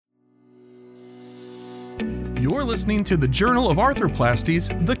You're listening to the Journal of Arthroplasty's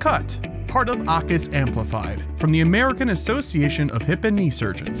The Cut, part of AAHKS Amplified, from the American Association of Hip and Knee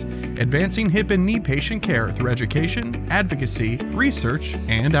Surgeons, advancing hip and knee patient care through education, advocacy, research,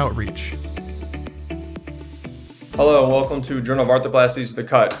 and outreach. Hello, and welcome to Journal of Arthroplasty's The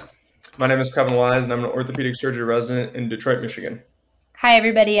Cut. My name is Kevin Wise, and I'm an orthopedic surgery resident in Detroit, Michigan. Hi,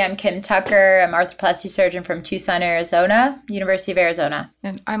 everybody. I'm Kim Tucker. I'm an arthroplasty surgeon from Tucson, Arizona, University of Arizona.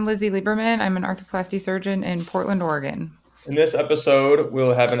 And I'm Lizzie Lieberman. I'm an arthroplasty surgeon in Portland, Oregon. In this episode,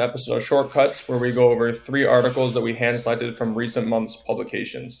 we'll have an episode of ShortCuts where we go over 3 articles that we hand-selected from recent months'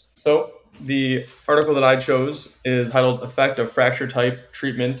 publications. So, the article that I chose is titled Effect of Fracture Type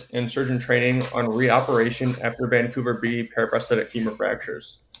Treatment and Surgeon Training on Reoperation After Vancouver B Paraprosthetic Femur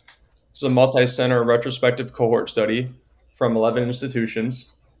Fractures. This is a multi-center retrospective cohort study from 11 institutions,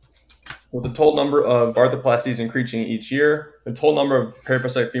 with the total number of arthroplasties increasing each year. The total number of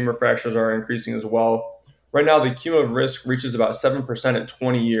paraprosthetic femur fractures are increasing as well. Right now, the cumulative risk reaches about 7% at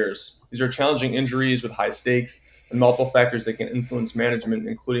 20 years. These are challenging injuries with high stakes and multiple factors that can influence management,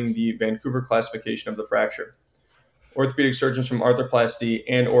 including the Vancouver classification of the fracture. Orthopedic surgeons from arthroplasty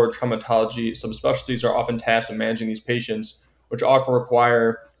and or traumatology subspecialties are often tasked with managing these patients, which often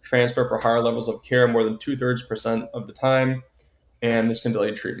require transfer for higher levels of care more than 2/3% of the time, and this can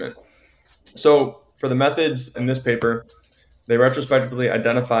delay treatment. So for the methods in this paper, they retrospectively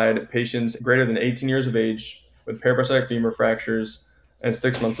identified patients greater than 18 years of age with paraprosthetic femur fractures and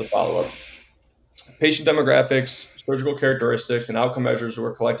 6 months of follow-up. Patient demographics, surgical characteristics, and outcome measures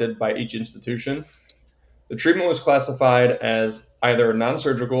were collected by each institution. The treatment was classified as either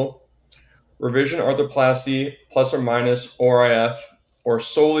non-surgical, revision arthroplasty plus or minus ORIF, or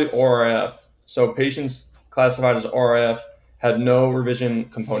solely ORIF. So patients classified as ORIF had no revision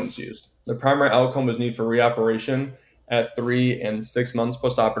components used. The primary outcome was need for reoperation at 3 and 6 months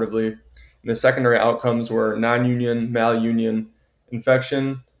postoperatively. And the secondary outcomes were non-union, malunion,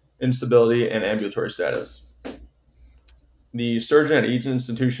 infection, instability, and ambulatory status. The surgeon at each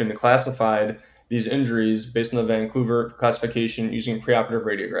institution classified these injuries based on the Vancouver classification using preoperative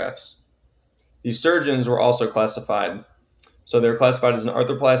radiographs. These surgeons were also classified. So they were classified as an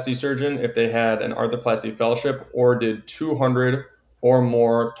arthroplasty surgeon if they had an arthroplasty fellowship or did 200 or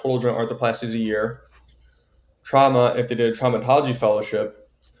more total joint arthroplasties a year. Trauma if they did a traumatology fellowship,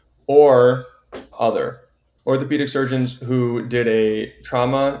 or other. Orthopedic surgeons who did a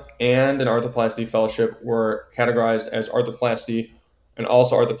trauma and an arthroplasty fellowship were categorized as arthroplasty, and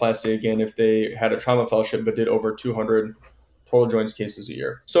also arthroplasty again if they had a trauma fellowship but did over 200 total joints cases a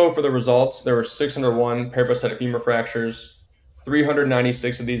year. So for the results, there were 601 paraprosthetic femur fractures.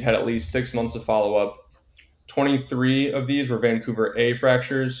 396 of these had at least 6 months of follow-up. 23 of these were Vancouver A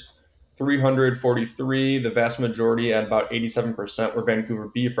fractures. 343, the vast majority at about 87%, were Vancouver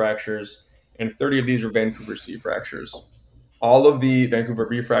B fractures, and 30 of these were Vancouver C fractures. All of the Vancouver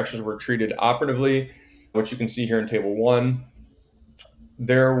B fractures were treated operatively, which you can see here in Table 1.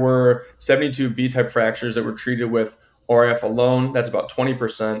 There were 72 B-type fractures that were treated with ORIF alone. That's about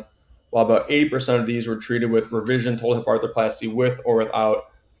 20%. While about 80% of these were treated with revision total hip arthroplasty with or without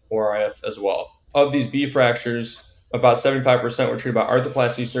ORIF as well. Of these B fractures, about 75% were treated by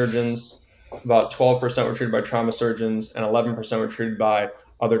arthroplasty surgeons, about 12% were treated by trauma surgeons, and 11% were treated by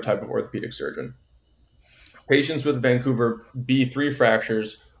other type of orthopedic surgeon. Patients with Vancouver B3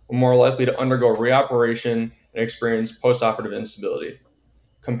 fractures were more likely to undergo reoperation and experience postoperative instability.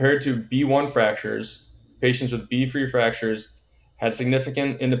 Compared to B1 fractures, patients with B3 fractures had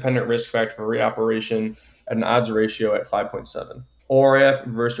significant independent risk factor for reoperation at an odds ratio at 5.7. ORIF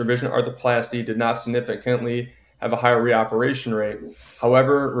versus revision arthroplasty did not significantly have a higher reoperation rate.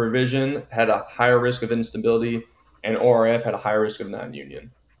 However, revision had a higher risk of instability and ORIF had a higher risk of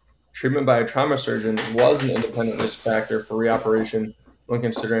non-union. Treatment by a trauma surgeon was an independent risk factor for reoperation when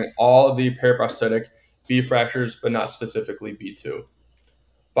considering all of the paraprosthetic B fractures, but not specifically B2.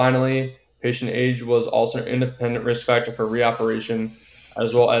 Finally, patient age was also an independent risk factor for reoperation,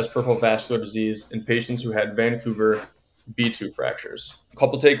 as well as peripheral vascular disease in patients who had Vancouver B2 fractures. A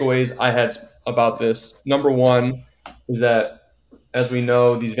couple takeaways I had about this. Number one is that, as we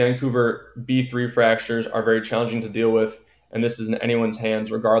know, these Vancouver B3 fractures are very challenging to deal with, and this is in anyone's hands,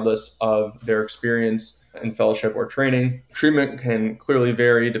 regardless of their experience in fellowship or training. Treatment can clearly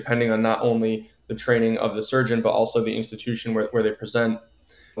vary depending on not only the training of the surgeon, but also the institution where they present.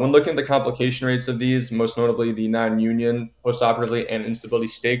 When looking at the complication rates of these, most notably the non-union, postoperatively, and instability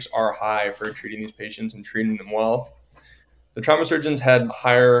stakes are high for treating these patients and treating them well. The trauma surgeons had a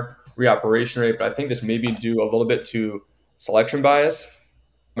higher reoperation rate, but I think this may be due a little bit to selection bias.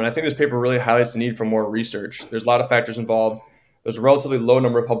 And I think this paper really highlights the need for more research. There's a lot of factors involved. there's a relatively low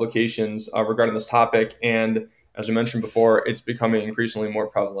number of publications regarding this topic. And as I mentioned before, it's becoming increasingly more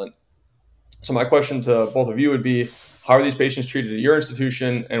prevalent. So my question to both of you would be, how are these patients treated at your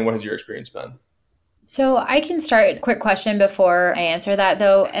institution, and what has your experience been? So I can start. Quick question before I answer that,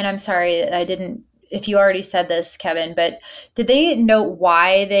 though. And I'm sorry, I didn't, if you already said this, Kevin, but did they note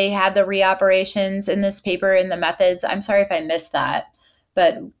why they had the reoperations in this paper in the methods? I'm sorry if I missed that,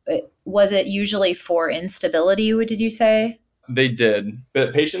 but was it usually for instability, did you say? They did.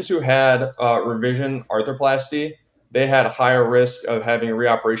 But patients who had revision arthroplasty, they had a higher risk of having a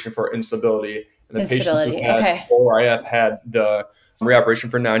reoperation for instability. And the patients who Instability. had Okay. ORIF had the reoperation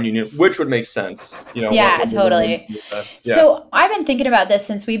for non-union, which would make sense. Yeah, totally. Yeah. So I've been thinking about this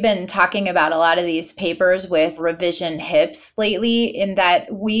since we've been talking about a lot of these papers with revision hips lately, in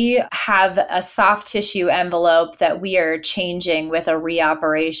that we have a soft tissue envelope that we are changing with a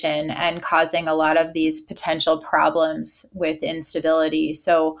reoperation and causing a lot of these potential problems with instability.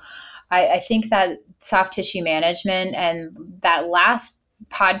 So I think that soft tissue management, and that last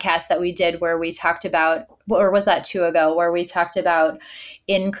podcast that we did where we talked about, or was that 2 ago, where we talked about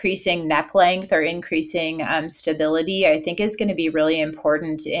increasing neck length or increasing stability, I think is going to be really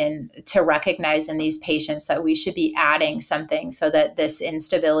important to recognize in these patients that we should be adding something so that this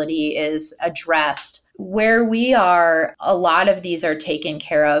instability is addressed. Where we are, a lot of these are taken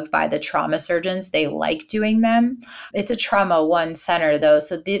care of by the trauma surgeons. They like doing them. It's a trauma one center though,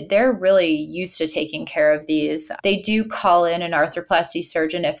 so they're really used to taking care of these. They do call in an arthroplasty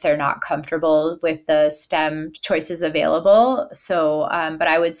surgeon if they're not comfortable with the stem choices available. So, but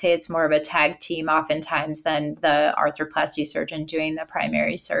I would say it's more of a tag team oftentimes than the arthroplasty surgeon doing the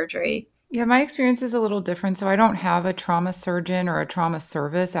primary surgery. Yeah, my experience is a little different. So I don't have a trauma surgeon or a trauma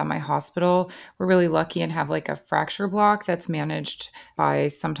service at my hospital. We're really lucky and have like a fracture block that's managed by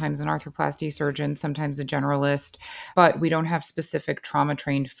sometimes an arthroplasty surgeon, sometimes a generalist, but we don't have specific trauma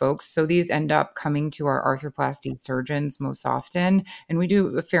trained folks. So these end up coming to our arthroplasty surgeons most often, and we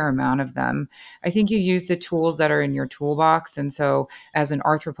do a fair amount of them. I think you use the tools that are in your toolbox. And so as an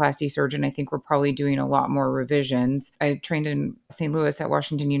arthroplasty surgeon, I think we're probably doing a lot more revisions. I trained in St. Louis at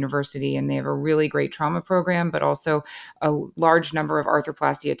Washington University, and they have a really great trauma program, but also a large number of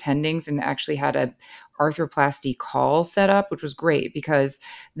arthroplasty attendings, and actually had a arthroplasty call set up, which was great because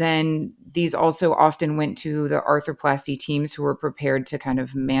then these also often went to the arthroplasty teams who were prepared to kind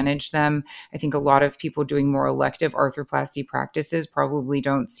of manage them. I think a lot of people doing more elective arthroplasty practices probably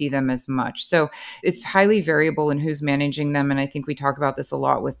don't see them as much. So it's highly variable in who's managing them. And I think we talk about this a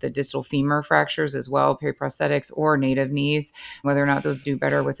lot with the distal femur fractures as well, periprosthetics or native knees, whether or not those do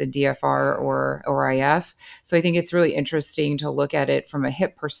better with a DFR or ORIF. So I think it's really interesting to look at it from a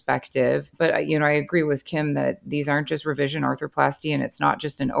hip perspective. But, I agree with Kim that these aren't just revision arthroplasty, and it's not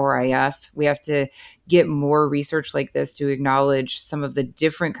just an ORIF. We have to get more research like this to acknowledge some of the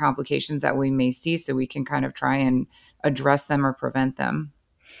different complications that we may see so we can kind of try and address them or prevent them.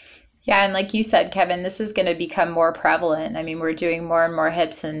 Yeah, and like you said, Kevin, this is going to become more prevalent. I mean, we're doing more and more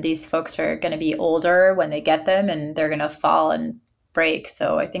hips, and these folks are going to be older when they get them, and they're going to fall and break.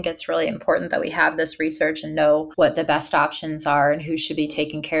 So I think it's really important that we have this research and know what the best options are and who should be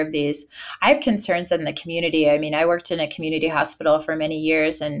taking care of these. I have concerns in the community. I mean, I worked in a community hospital for many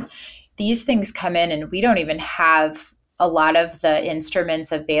years, and these things come in and we don't even have a lot of the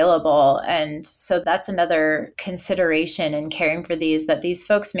instruments available. And so that's another consideration in caring for these, that these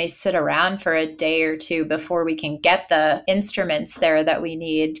folks may sit around for a day or two before we can get the instruments there that we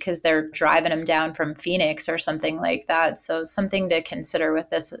need because they're driving them down from Phoenix or something like that. So something to consider with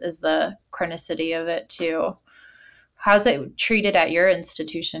this is the chronicity of it too. How's it treated at your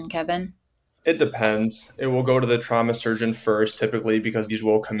institution, Kevin? It depends. It will go to the trauma surgeon first, typically, because these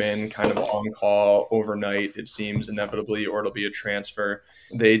will come in kind of on call overnight, it seems, inevitably, or it'll be a transfer.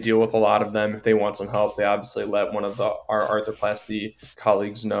 They deal with a lot of them. If they want some help, they obviously let one of our arthroplasty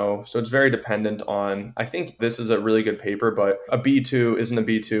colleagues know. So it's very dependent on, I think this is a really good paper, but a B2 isn't a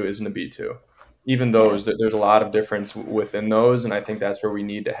B2 isn't a B2. Even those, there's a lot of difference within those. And I think that's where we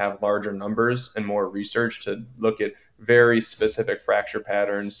need to have larger numbers and more research to look at very specific fracture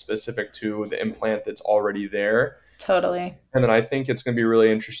patterns specific to the implant that's already there. Totally. And then I think it's going to be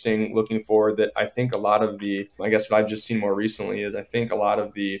really interesting looking forward that I think a lot of I guess what I've just seen more recently is I think a lot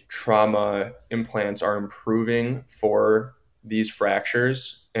of the trauma implants are improving for these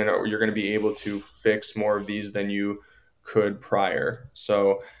fractures, and you're going to be able to fix more of these than you could prior.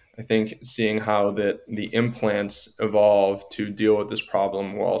 So I think seeing how the implants evolve to deal with this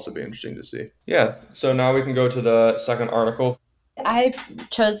problem will also be interesting to see. Yeah, so now we can go to the second article. I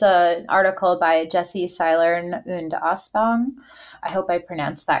chose an article by Jesse Seilern und Osbong. I hope I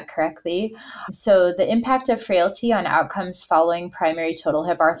pronounced that correctly. So, the impact of frailty on outcomes following primary total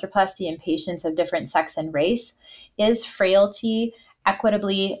hip arthroplasty in patients of different sex and race. Is frailty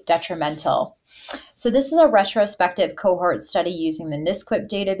equitably detrimental? So this is a retrospective cohort study using the NSQIP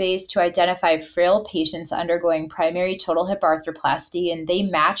database to identify frail patients undergoing primary total hip arthroplasty, and they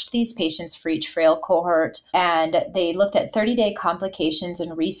matched these patients for each frail cohort, and they looked at 30-day complications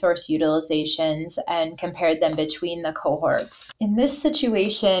and resource utilizations and compared them between the cohorts. In this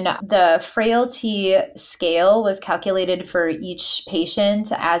situation, the frailty scale was calculated for each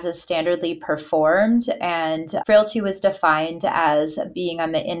patient as is standardly performed, and frailty was defined as being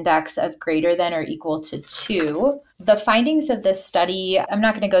on the index of greater than or equal to 2. The findings of this study, I'm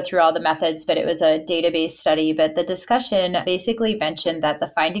not going to go through all the methods, but it was a database study, but the discussion basically mentioned that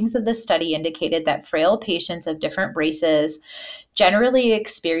the findings of this study indicated that frail patients of different races generally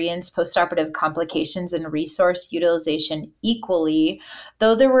experience postoperative complications and resource utilization equally,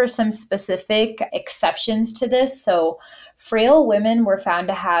 though there were some specific exceptions to this. So frail women were found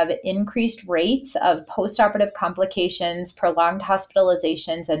to have increased rates of postoperative complications, prolonged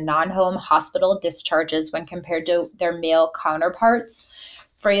hospitalizations, and non-home hospital discharges when compared to their male counterparts.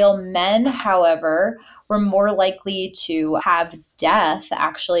 Frail men, however, were more likely to have death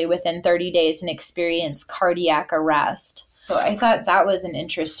actually within 30 days and experience cardiac arrest. So I thought that was an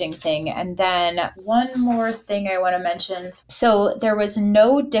interesting thing. And then one more thing I want to mention. So there was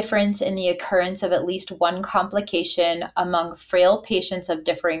no difference in the occurrence of at least one complication among frail patients of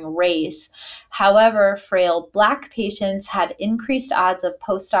differing race. However, frail Black patients had increased odds of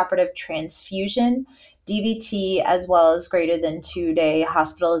postoperative transfusion, DVT, as well as greater than 2-day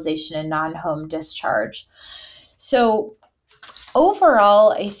hospitalization and non-home discharge. So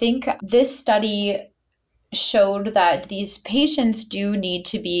overall, I think this study showed that these patients do need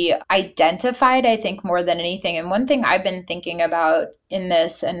to be identified, I think, more than anything. And one thing I've been thinking about in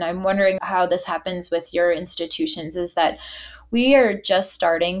this, and I'm wondering how this happens with your institutions, is that we are just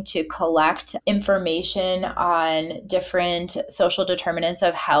starting to collect information on different social determinants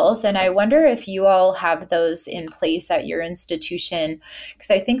of health. And I wonder if you all have those in place at your institution, because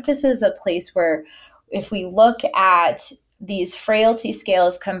I think this is a place where if we look at these frailty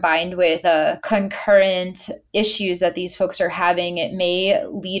scales combined with the concurrent issues that these folks are having, it may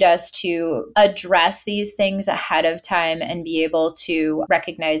lead us to address these things ahead of time and be able to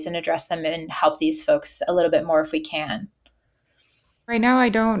recognize and address them and help these folks a little bit more if we can. Right now, I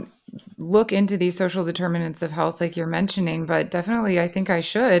don't look into these social determinants of health like you're mentioning, but definitely I think I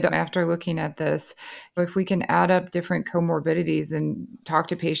should after looking at this. If we can add up different comorbidities and talk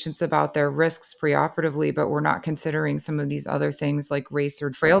to patients about their risks preoperatively, but we're not considering some of these other things like race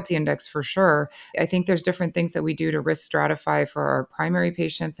or frailty index for sure. I think there's different things that we do to risk stratify for our primary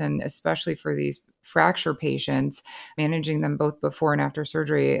patients and especially for these fracture patients, managing them both before and after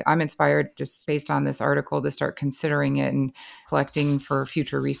surgery. I'm inspired just based on this article to start considering it and collecting for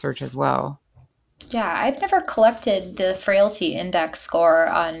future research as well. Yeah, I've never collected the frailty index score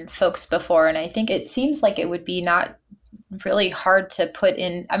on folks before, and I think it seems like it would be not really hard to put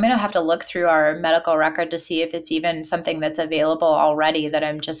in. I'm going to have to look through our medical record to see if it's even something that's available already that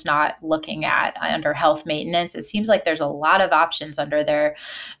I'm just not looking at under health maintenance. It seems like there's a lot of options under there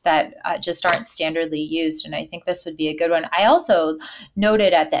that just aren't standardly used. And I think this would be a good one. I also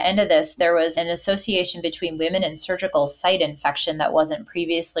noted at the end of this, there was an association between women and surgical site infection that wasn't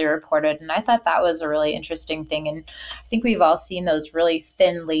previously reported. And I thought that was a really interesting thing. And I think we've all seen those really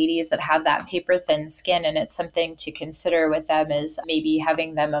thin ladies that have that paper thin skin. And it's something to consider with them is maybe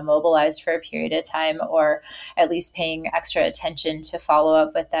having them immobilized for a period of time, or at least paying extra attention to follow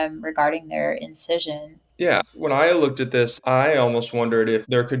up with them regarding their incision. Yeah, when I looked at this, I almost wondered if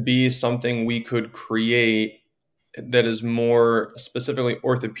there could be something we could create that is more specifically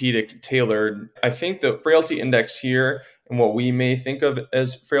orthopedic tailored. I think the frailty index here and what we may think of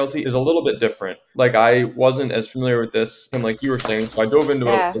as frailty is a little bit different. Like I wasn't as familiar with this, and like you were saying, so I dove into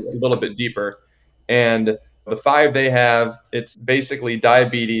it a little bit deeper. And the 5 they have, it's basically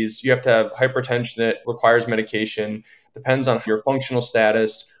diabetes. You have to have hypertension that requires medication, depends on your functional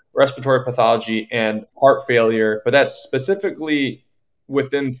status, respiratory pathology, and heart failure. But that's specifically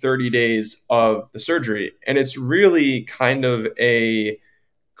within 30 days of the surgery. And it's really kind of a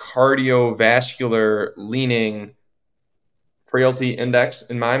cardiovascular leaning frailty index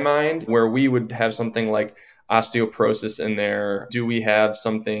in my mind, where we would have something like osteoporosis in there. Do we have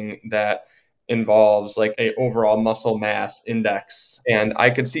something that involves like a overall muscle mass index? And I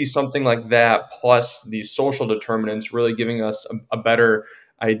could see something like that plus these social determinants really giving us a better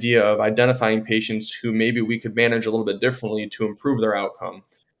idea of identifying patients who maybe we could manage a little bit differently to improve their outcome.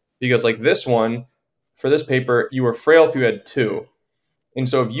 Because like this one, for this paper, you were frail if you had 2. And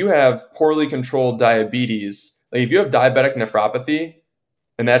so if you have poorly controlled diabetes, like if you have diabetic nephropathy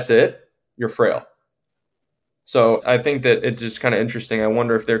and that's it, you're frail. So I think that it's just kind of interesting. I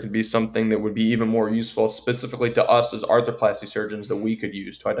wonder if there could be something that would be even more useful specifically to us as arthroplasty surgeons that we could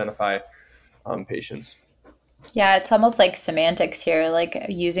use to identify patients. Yeah, it's almost like semantics here, like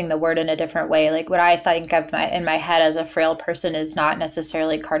using the word in a different way. Like what I think of in my head as a frail person is not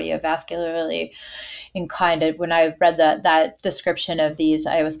necessarily cardiovascularly inclined. When I read that description of these,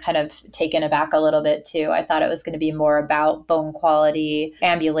 I was kind of taken aback a little bit too. I thought it was going to be more about bone quality,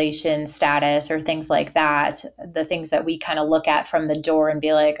 ambulation status, or things like that. The things that we kind of look at from the door and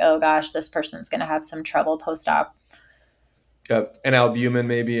be like, oh gosh, this person's going to have some trouble post-op. Yep. And albumin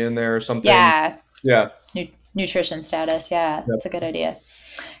maybe in there or something. Yeah. Yeah. Nutrition status. Yeah, that's a good idea.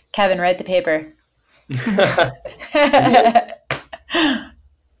 Kevin, write the paper.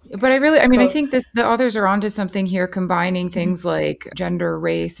 But I think the authors are onto something here, combining things like gender,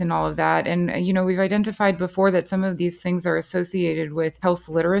 race, and all of that. And, we've identified before that some of these things are associated with health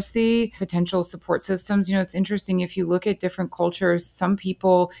literacy, potential support systems. It's interesting if you look at different cultures, some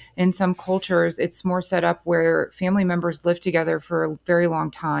people in some cultures, it's more set up where family members live together for a very long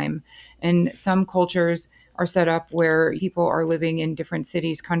time. And some cultures are set up where people are living in different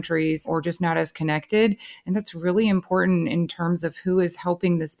cities, countries, or just not as connected. And that's really important in terms of who is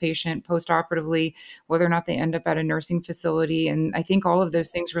helping this patient postoperatively, whether or not they end up at a nursing facility. And I think all of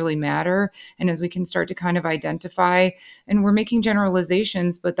those things really matter. And as we can start to kind of identify, and we're making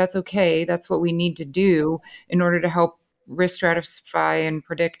generalizations, but that's okay. That's what we need to do in order to help risk stratify and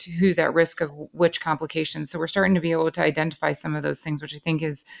predict who's at risk of which complications. So we're starting to be able to identify some of those things, which I think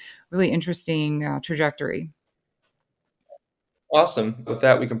is really interesting trajectory. Awesome. With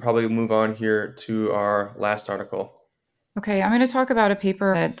that, we can probably move on here to our last article. Okay, I'm going to talk about a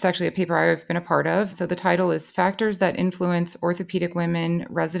paper that's actually a paper I've been a part of. So the title is Factors That Influence Orthopedic Women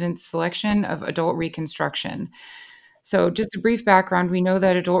Resident Selection of Adult Reconstruction. So just a brief background, we know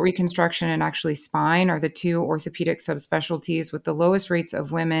that adult reconstruction and actually spine are the 2 orthopedic subspecialties with the lowest rates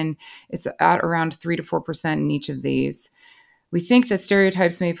of women. It's at around 3 to 4% in each of these. We think that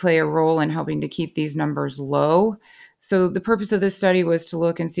stereotypes may play a role in helping to keep these numbers low. So the purpose of this study was to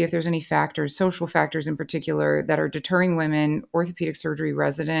look and see if there's any factors, social factors in particular, that are deterring women, orthopedic surgery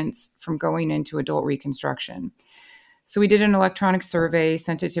residents, from going into adult reconstruction. So we did an electronic survey,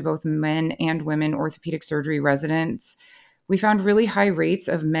 sent it to both men and women orthopedic surgery residents. We found really high rates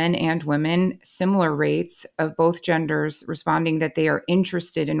of men and women, similar rates of both genders responding that they are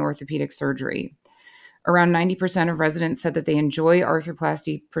interested in orthopedic surgery. Around 90% of residents said that they enjoy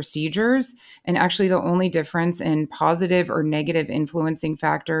arthroplasty procedures. And actually, the only difference in positive or negative influencing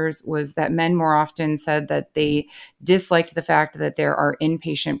factors was that men more often said that they disliked the fact that there are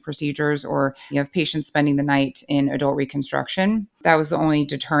inpatient procedures or you have patients spending the night in adult reconstruction. That was the only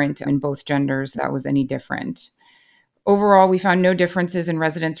deterrent in both genders that was any different. Overall, we found no differences in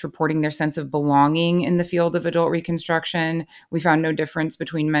residents reporting their sense of belonging in the field of adult reconstruction. We found no difference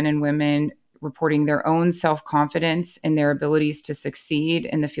between men and women reporting their own self-confidence in their abilities to succeed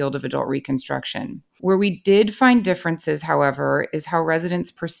in the field of adult reconstruction. Where we did find differences, however, is how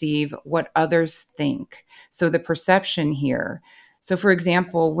residents perceive what others think. So the perception here. So for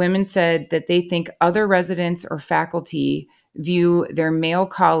example, women said that they think other residents or faculty view their male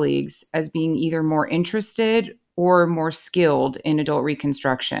colleagues as being either more interested or more skilled in adult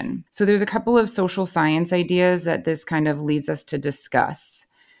reconstruction. So there's a couple of social science ideas that this kind of leads us to discuss.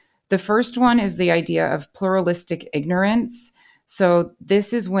 The first one is the idea of pluralistic ignorance. So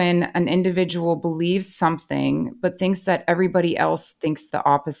this is when an individual believes something, but thinks that everybody else thinks the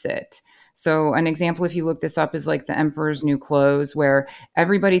opposite. So an example, if you look this up, is like the Emperor's New Clothes, where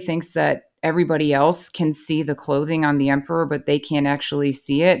everybody thinks that everybody else can see the clothing on the emperor, but they can't actually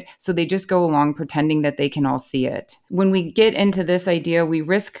see it. So they just go along pretending that they can all see it. When we get into this idea, we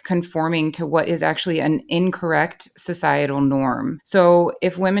risk conforming to what is actually an incorrect societal norm. So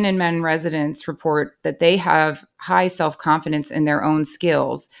if women and men residents report that they have high self-confidence in their own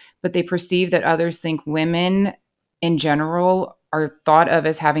skills, but they perceive that others think women in general are thought of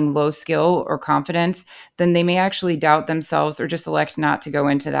as having low skill or confidence, then they may actually doubt themselves or just elect not to go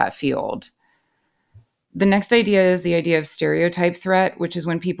into that field. The next idea is the idea of stereotype threat, which is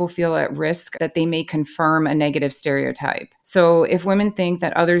when people feel at risk that they may confirm a negative stereotype. So if women think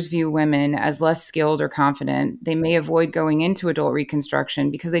that others view women as less skilled or confident, they may avoid going into adult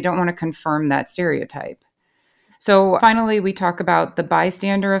reconstruction because they don't want to confirm that stereotype. So finally, we talk about the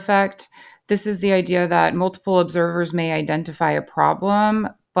bystander effect. This is the idea that multiple observers may identify a problem,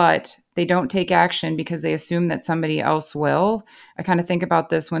 but they don't take action because they assume that somebody else will. I kind of think about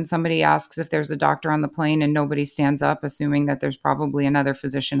this when somebody asks if there's a doctor on the plane and nobody stands up, assuming that there's probably another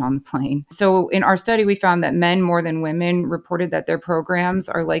physician on the plane. So in our study, we found that men more than women reported that their programs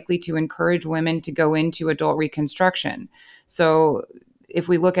are likely to encourage women to go into adult reconstruction. So if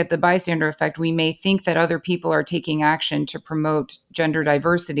we look at the bystander effect, we may think that other people are taking action to promote gender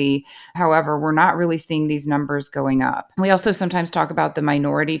diversity. However, we're not really seeing these numbers going up. We also sometimes talk about the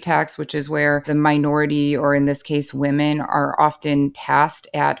minority tax, which is where the minority, or in this case, women, are often tasked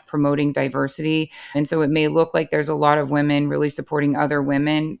at promoting diversity. And so it may look like there's a lot of women really supporting other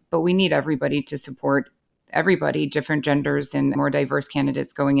women, but we need everybody to support everybody, different genders and more diverse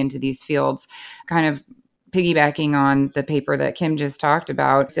candidates going into these fields. Kind of piggybacking on the paper that Kim just talked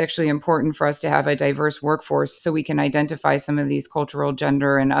about, it's actually important for us to have a diverse workforce so we can identify some of these cultural,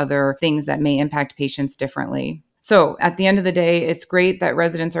 gender, and other things that may impact patients differently. So at the end of the day, it's great that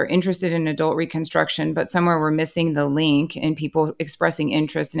residents are interested in adult reconstruction, but somewhere we're missing the link in people expressing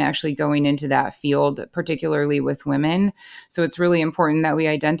interest in actually going into that field, particularly with women. So it's really important that we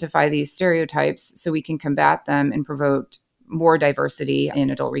identify these stereotypes so we can combat them and promote more diversity in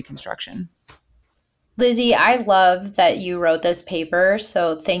adult reconstruction. Lizzie, I love that you wrote this paper,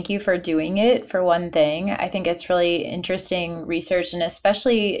 so thank you for doing it, for one thing. I think it's really interesting research, and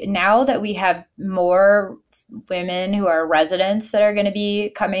especially now that we have more women who are residents that are going to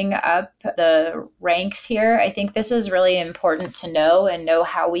be coming up the ranks here, I think this is really important to know and know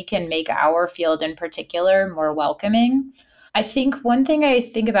how we can make our field in particular more welcoming. I think one thing I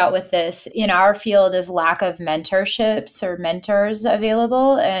think about with this in our field is lack of mentorships or mentors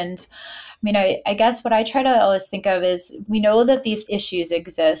available. And I guess what I try to always think of is we know that these issues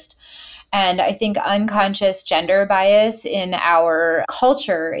exist. And I think unconscious gender bias in our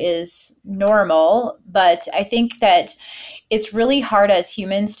culture is normal. But I think that it's really hard as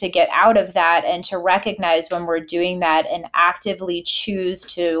humans to get out of that and to recognize when we're doing that and actively choose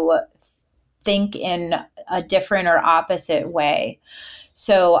to think in a different or opposite way.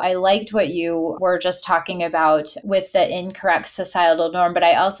 So I liked what you were just talking about with the incorrect societal norm, but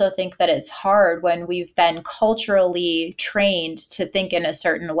I also think that it's hard when we've been culturally trained to think in a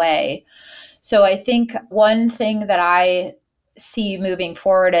certain way. So I think one thing that I see moving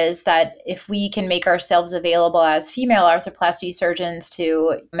forward is that if we can make ourselves available as female arthroplasty surgeons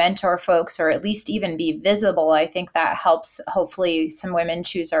to mentor folks or at least even be visible, I think that helps hopefully some women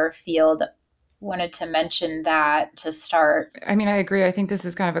choose our field. Wanted to mention that to start. I agree. I think this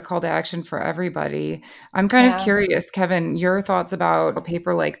is kind of a call to action for everybody. I'm kind of curious, Kevin, your thoughts about a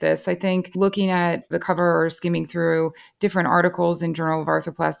paper like this. I think looking at the cover or skimming through different articles in Journal of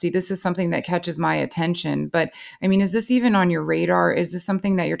Arthroplasty, this is something that catches my attention. But is this even on your radar? Is this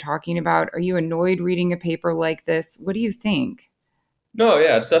something that you're talking about? Are you annoyed reading a paper like this? What do you think? No,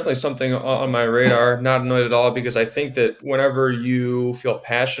 yeah, it's definitely something on my radar. Not annoyed at all, because I think that whenever you feel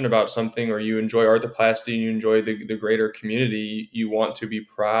passionate about something or you enjoy arthroplasty and you enjoy the greater community, you want to be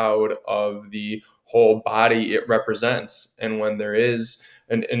proud of the whole body it represents. And when there is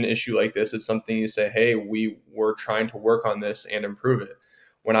an issue like this, it's something you say, hey, we were trying to work on this and improve it.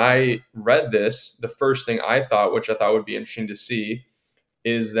 When I read this, the first thing I thought, which I thought would be interesting to see,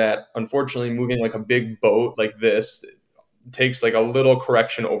 is that unfortunately moving like a big boat like this takes like a little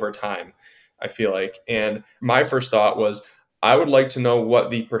correction over time, I feel like. And my first thought was, I would like to know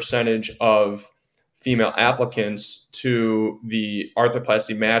what the percentage of female applicants to the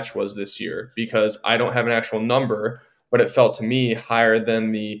arthroplasty match was this year, because I don't have an actual number, but it felt to me higher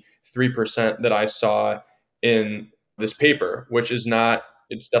than the 3% that I saw in this paper, which is not,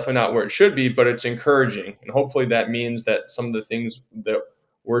 it's definitely not where it should be, but it's encouraging. And hopefully that means that some of the things that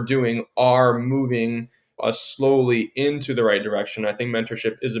we're doing are moving us slowly into the right direction. I think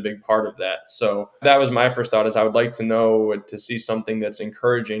mentorship is a big part of that. So that was my first thought, is I would like to know, to see something that's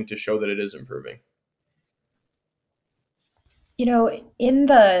encouraging to show that it is improving. In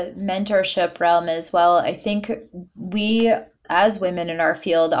the mentorship realm as well, I think we as women in our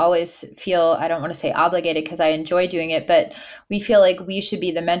field always feel, I don't want to say obligated because I enjoy doing it, but we feel like we should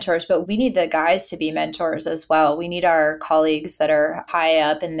be the mentors, but we need the guys to be mentors as well. We need our colleagues that are high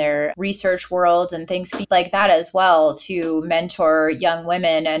up in their research worlds and things like that as well to mentor young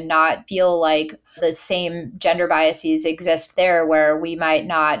women and not feel like the same gender biases exist there, where we might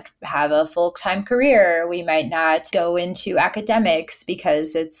not have a full-time career. We might not go into academics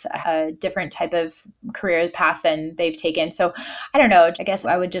because it's a different type of career path than they've taken. So I don't know. I guess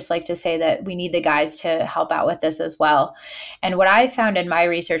I would just like to say that we need the guys to help out with this as well. And what I found in my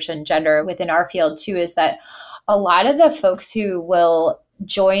research on gender within our field too is that a lot of the folks who will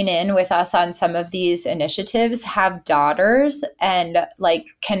join in with us on some of these initiatives have daughters, and like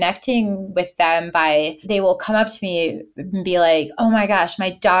connecting with them they will come up to me and be like, oh my gosh, my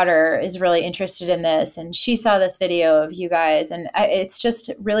daughter is really interested in this and she saw this video of you guys. And it's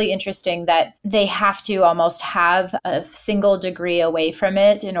just really interesting that they have to almost have a single degree away from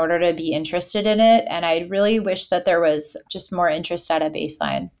it in order to be interested in it. And I really wish that there was just more interest at a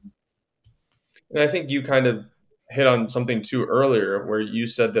baseline. And I think you kind of hit on something too earlier where you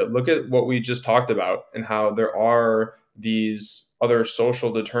said that look at what we just talked about and how there are these other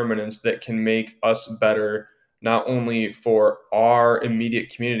social determinants that can make us better, not only for our immediate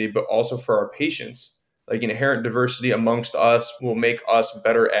community, but also for our patients. Like inherent diversity amongst us will make us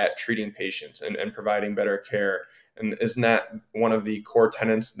better at treating patients and providing better care. And isn't that one of the core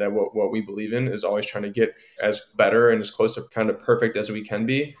tenets that what we believe in is always trying to get as better and as close to kind of perfect as we can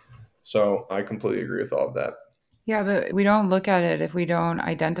be? So I completely agree with all of that. Yeah, but we don't look at it if we don't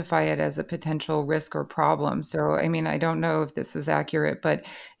identify it as a potential risk or problem. So, I mean, I don't know if this is accurate, but,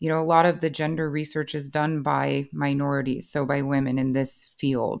 a lot of the gender research is done by minorities, so by women in this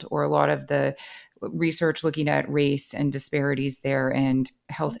field, or a lot of the research looking at race and disparities there and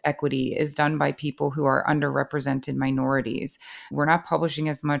health equity is done by people who are underrepresented minorities. We're not publishing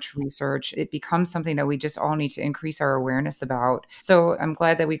as much research. It becomes something that we just all need to increase our awareness about. So I'm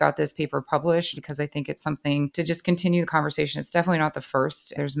glad that we got this paper published because I think it's something to just continue the conversation. It's definitely not the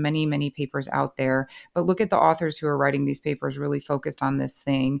first. There's many, many papers out there, but look at the authors who are writing these papers really focused on this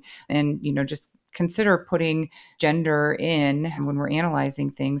thing and, just consider putting gender in when we're analyzing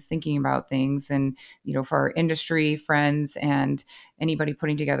things, thinking about things, and, for our industry friends and anybody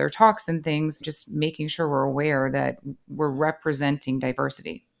putting together talks and things, just making sure we're aware that we're representing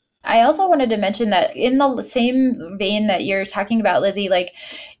diversity. I also wanted to mention that in the same vein that you're talking about, Lizzie, like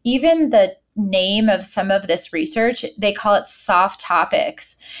even the name of some of this research, they call it soft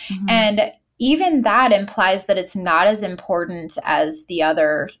topics. Mm-hmm. And even that implies that it's not as important as the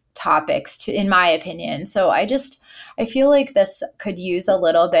other topics, in my opinion. So I feel like this could use a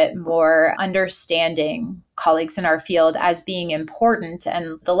little bit more understanding colleagues in our field as being important.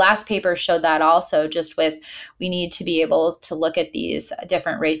 And the last paper showed that also, just with we need to be able to look at these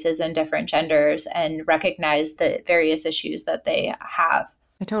different races and different genders and recognize the various issues that they have.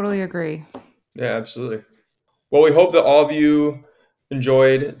 I totally agree. Yeah, absolutely. Well, we hope that all of you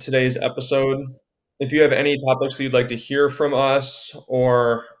enjoyed today's episode. If you have any topics that you'd like to hear from us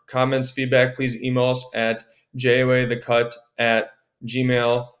or comments, feedback, please email us at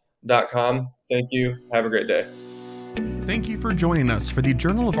joathecut@gmail.com. Thank you. Have a great day. Thank you for joining us for the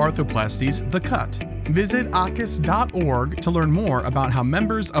Journal of Arthroplasty's The Cut. Visit AAHKS.org to learn more about how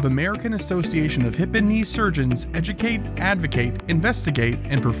members of American Association of Hip and Knee Surgeons educate, advocate, investigate,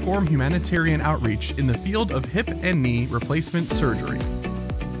 and perform humanitarian outreach in the field of hip and knee replacement surgery.